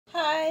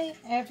Hi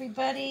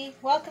everybody,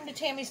 welcome to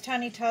Tammy's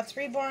Tiny Tots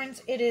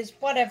Reborns. It is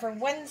whatever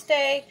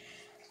Wednesday,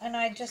 and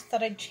I just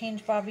thought I'd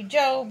change Bobby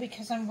Joe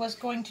because I was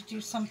going to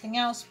do something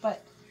else,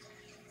 but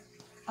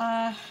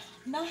not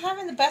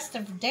having the best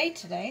of the day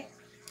today.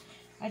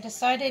 I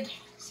decided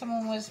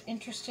someone was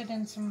interested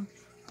in some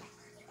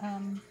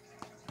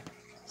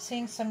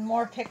seeing some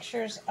more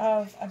pictures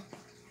of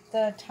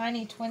the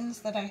tiny twins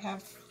that I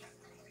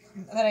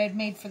had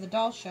made for the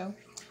doll show.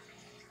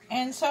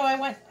 And so I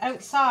went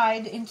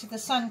outside into the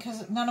sun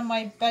because none of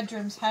my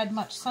bedrooms had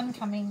much sun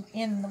coming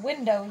in the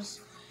windows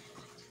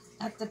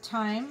at the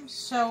time.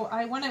 So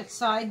I went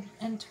outside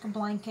and took a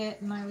blanket,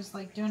 and I was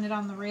like doing it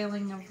on the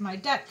railing of my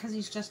deck because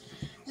he's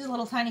a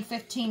little tiny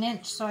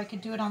 15-inch, so I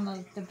could do it on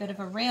the bit of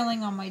a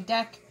railing on my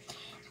deck.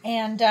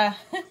 And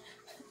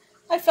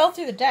I fell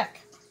through the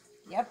deck.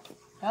 Yep,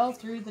 fell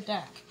through the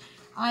deck.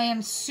 I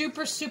am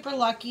super, super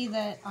lucky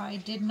that I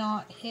did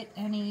not hit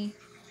any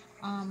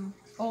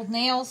old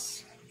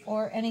nails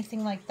or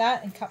anything like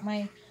that and cut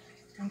my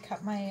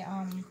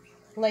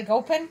leg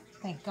open,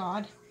 thank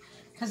God,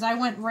 because I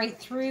went right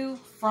through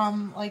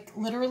from, like,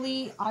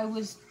 literally I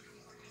was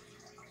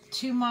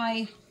to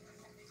my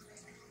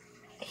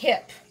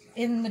hip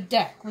in the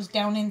deck, was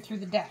down in through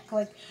the deck.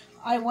 Like,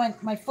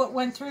 my foot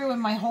went through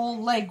and my whole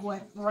leg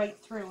went right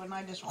through, and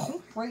I just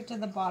right to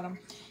the bottom.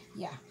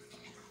 Yeah,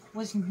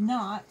 was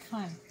not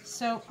fun.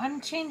 So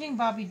I'm changing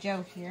Bobby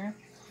Joe here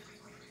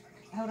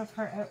out of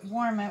her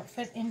warm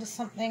outfit into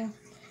something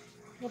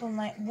a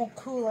little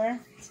cooler.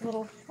 It's a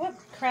little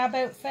crab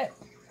outfit.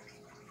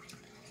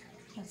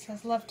 It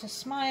says "Love to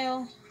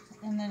Smile,"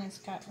 and then it's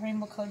got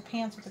rainbow colored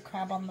pants with a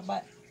crab on the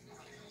butt.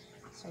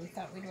 So we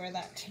thought we'd wear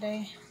that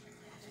today.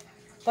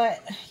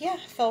 But yeah,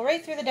 fell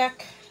right through the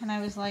deck, and I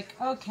was like,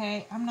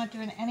 okay, I'm not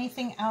doing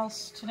anything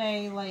else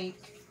today.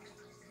 Like,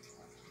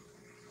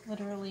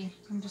 literally,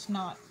 I'm just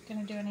not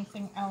gonna do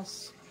anything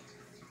else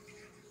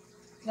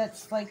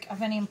that's like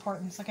of any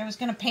importance. Like, I was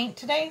gonna paint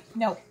today.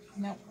 Nope.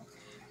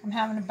 I'm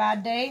having a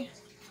bad day.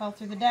 Fell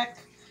through the deck.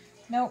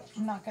 Nope,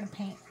 I'm not gonna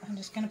paint. I'm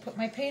just gonna put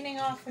my painting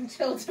off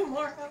until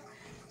tomorrow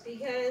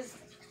because,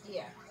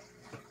 yeah,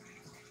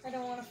 I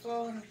don't want to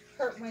fall and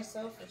hurt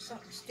myself or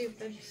something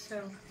stupid.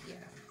 So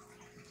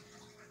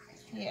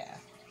yeah.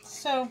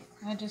 So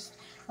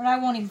I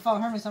won't even fall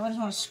and hurt myself. I just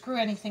want to screw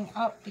anything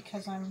up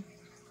because I'm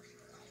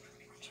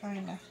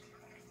trying to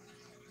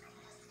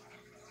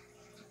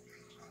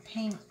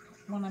paint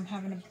when I'm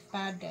having a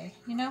bad day,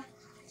 you know?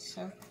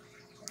 So,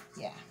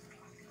 yeah.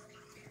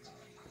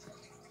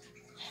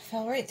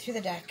 Fell right through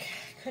the deck.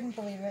 Couldn't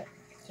believe it.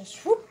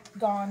 Just whoop,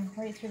 gone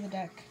right through the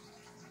deck.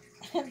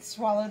 It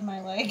swallowed my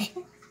leg.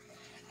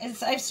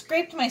 I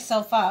scraped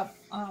myself up,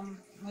 and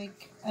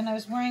I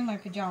was wearing my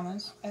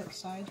pajamas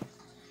outside,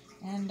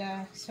 and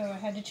so I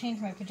had to change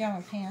my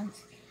pajama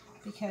pants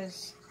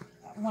because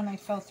when I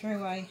fell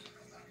through, I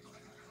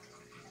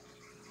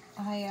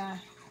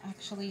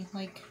actually,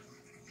 like,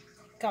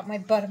 got my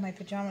butt of my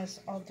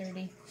pajamas all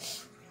dirty.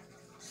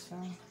 So,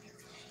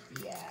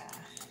 yeah.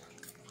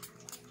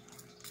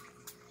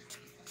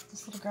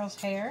 This little girl's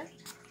hair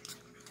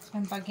has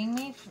been bugging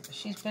me.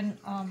 She's been,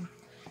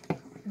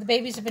 the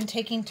babies have been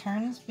taking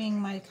turns being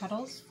my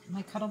cuddle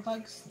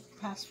bugs the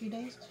past few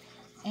days.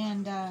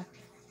 And,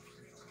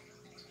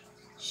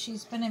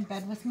 she's been in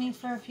bed with me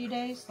for a few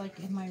days, like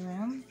in my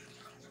room.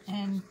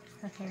 And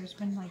her hair's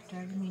been, like,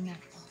 driving me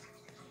nuts.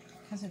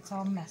 Because it's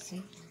all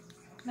messy.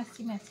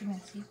 Messy, messy,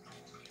 messy.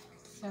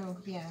 So,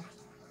 yeah.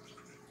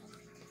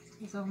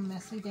 It's all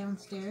messy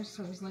downstairs,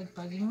 so it was, like,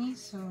 bugging me.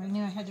 So I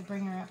knew I had to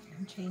bring her up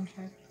and change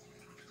her.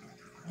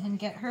 And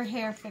get her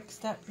hair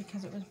fixed up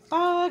because it was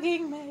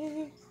bugging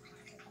me.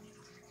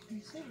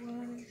 Yes, it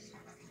was.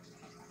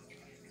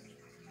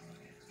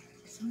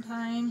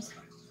 Sometimes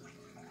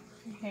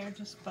her hair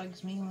just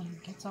bugs me when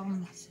it gets all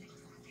messy.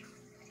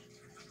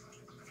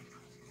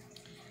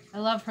 I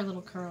love her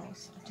little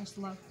curls. I just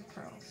love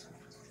her curls.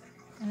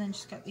 And then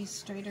she's got these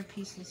straighter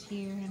pieces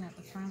here and at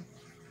the front.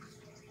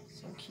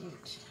 So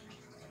cute.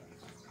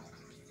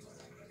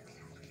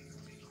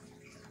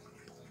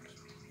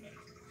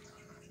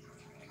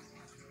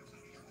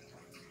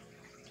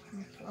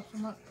 Fluff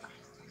them up.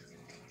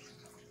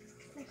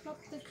 Fluff up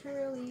the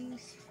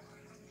curlies.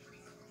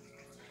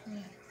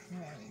 Yeah,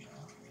 there we go.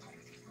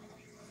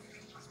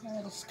 It's my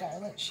little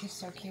Scarlet. She's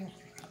so cute.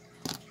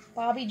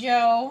 Bobby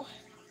Joe.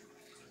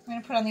 I'm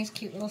going to put on these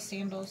cute little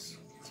sandals.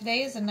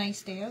 Today is a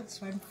nice day out,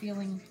 so I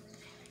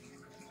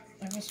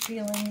was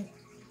feeling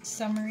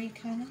summery,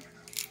 kind of.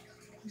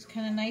 It was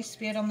kind of nice to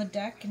be out on the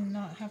deck and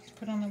not have to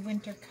put on a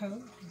winter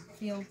coat and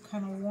feel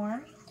kind of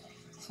warm.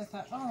 So I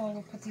thought, oh,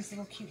 we'll put these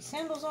little cute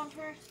sandals on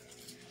her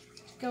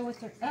to go with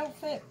her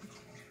outfit.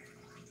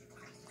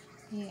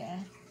 Yeah.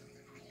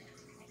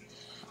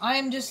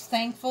 I'm just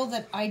thankful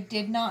that I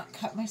did not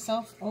cut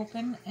myself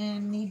open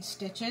and need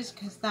stitches,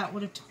 because that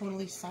would have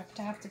totally sucked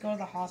to have to go to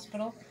the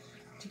hospital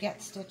to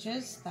get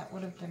stitches. That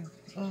would have been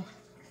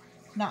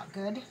not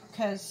good,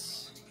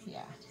 because,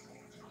 yeah.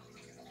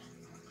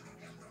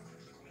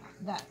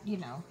 That, you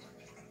know,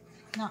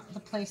 not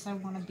the place I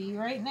want to be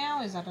right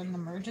now is at an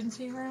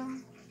emergency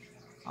room.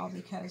 all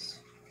because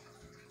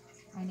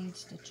I need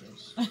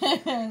stitches.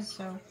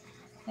 So,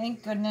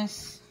 thank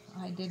goodness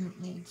I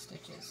didn't need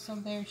stitches. So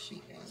there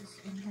she is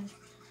in her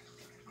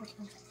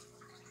little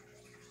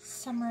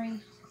summery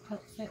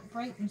outfit,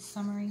 bright and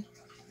summery.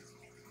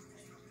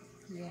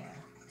 Yeah,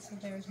 so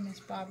there's Miss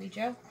Bobby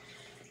Joe.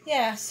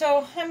 Yeah,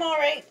 so I'm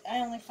alright. I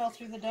only fell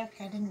through the deck.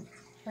 I didn't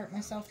hurt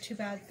myself too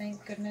bad,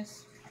 thank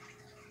goodness.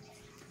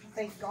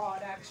 Thank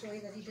God, actually,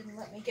 that he didn't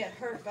let me get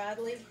hurt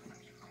badly.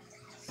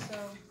 So,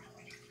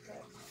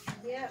 but,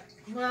 yeah.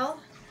 Well,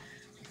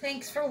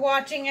 thanks for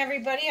watching,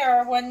 everybody.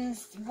 Our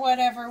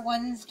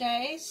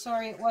Wednesday.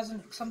 Sorry it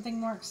wasn't something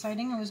more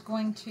exciting. I was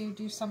going to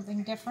do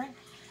something different,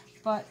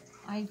 but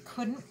I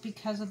couldn't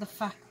because of the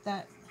fact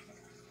that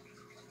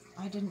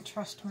I didn't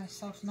trust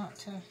myself not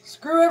to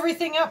screw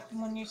everything up.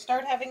 When you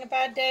start having a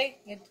bad day,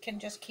 it can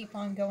just keep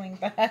on going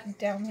bad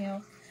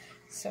downhill.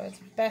 So it's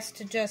best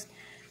to just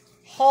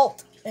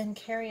halt and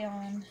carry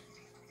on.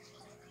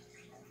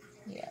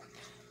 Yep.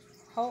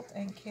 Halt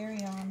and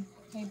carry on.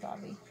 Hey,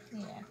 Bobby.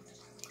 Yeah.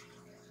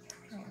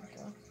 There we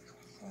go.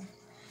 So,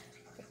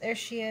 but there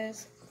she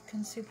is.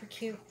 Looking super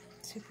cute.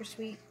 Super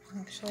sweet.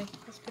 Actually,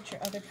 let's put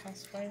your other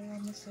pacifier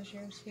on. This is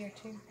yours here,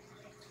 too.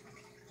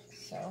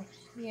 So,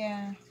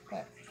 yeah.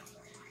 But,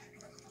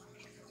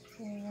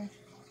 here.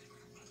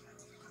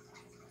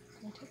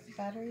 Can I take the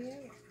battery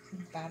out?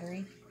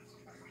 Battery.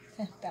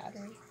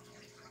 Battery.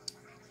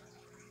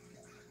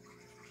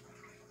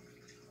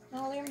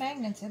 Oh, there are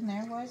magnets in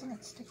there. Why isn't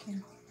it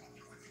sticking?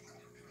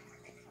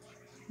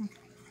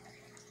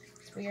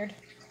 It's weird.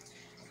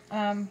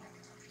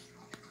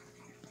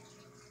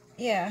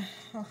 Yeah.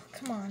 Oh,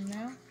 come on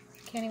now.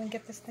 Can't even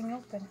get this thing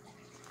open.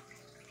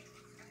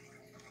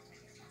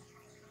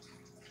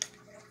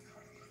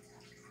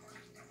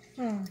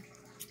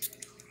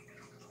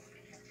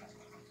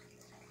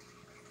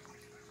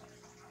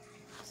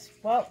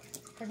 Well,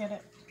 forget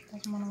it.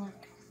 Doesn't want to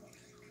work.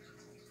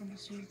 We'll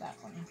just use that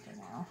one for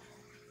now.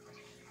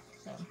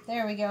 So,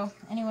 there we go.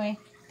 Anyway,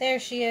 there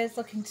she is,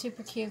 looking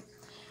super cute.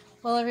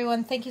 Well,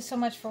 everyone, thank you so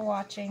much for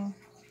watching.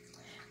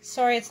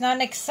 Sorry, it's not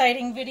an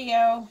exciting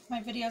video.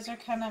 My videos are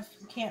kind of,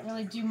 can't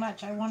really do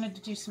much. I wanted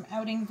to do some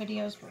outing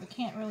videos, but we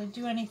can't really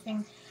do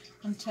anything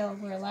until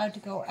we're allowed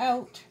to go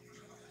out.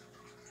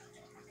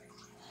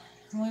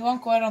 And we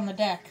won't go out on the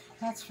deck,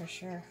 that's for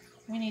sure.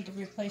 We need to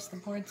replace the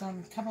boards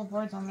on, a couple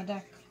boards on the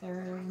deck.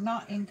 They're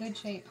not in good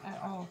shape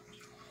at all.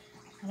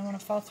 I don't want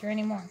to fall through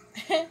anymore.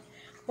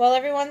 Well,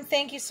 everyone,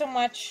 thank you so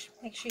much.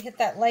 Make sure you hit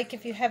that like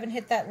if you haven't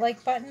hit that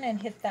like button,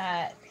 and hit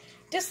that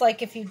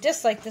dislike if you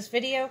dislike this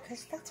video,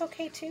 because that's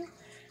okay too.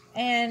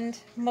 And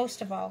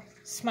most of all,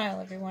 smile,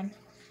 everyone.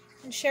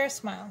 And share a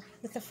smile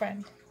with a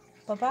friend.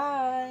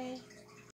 Bye-bye.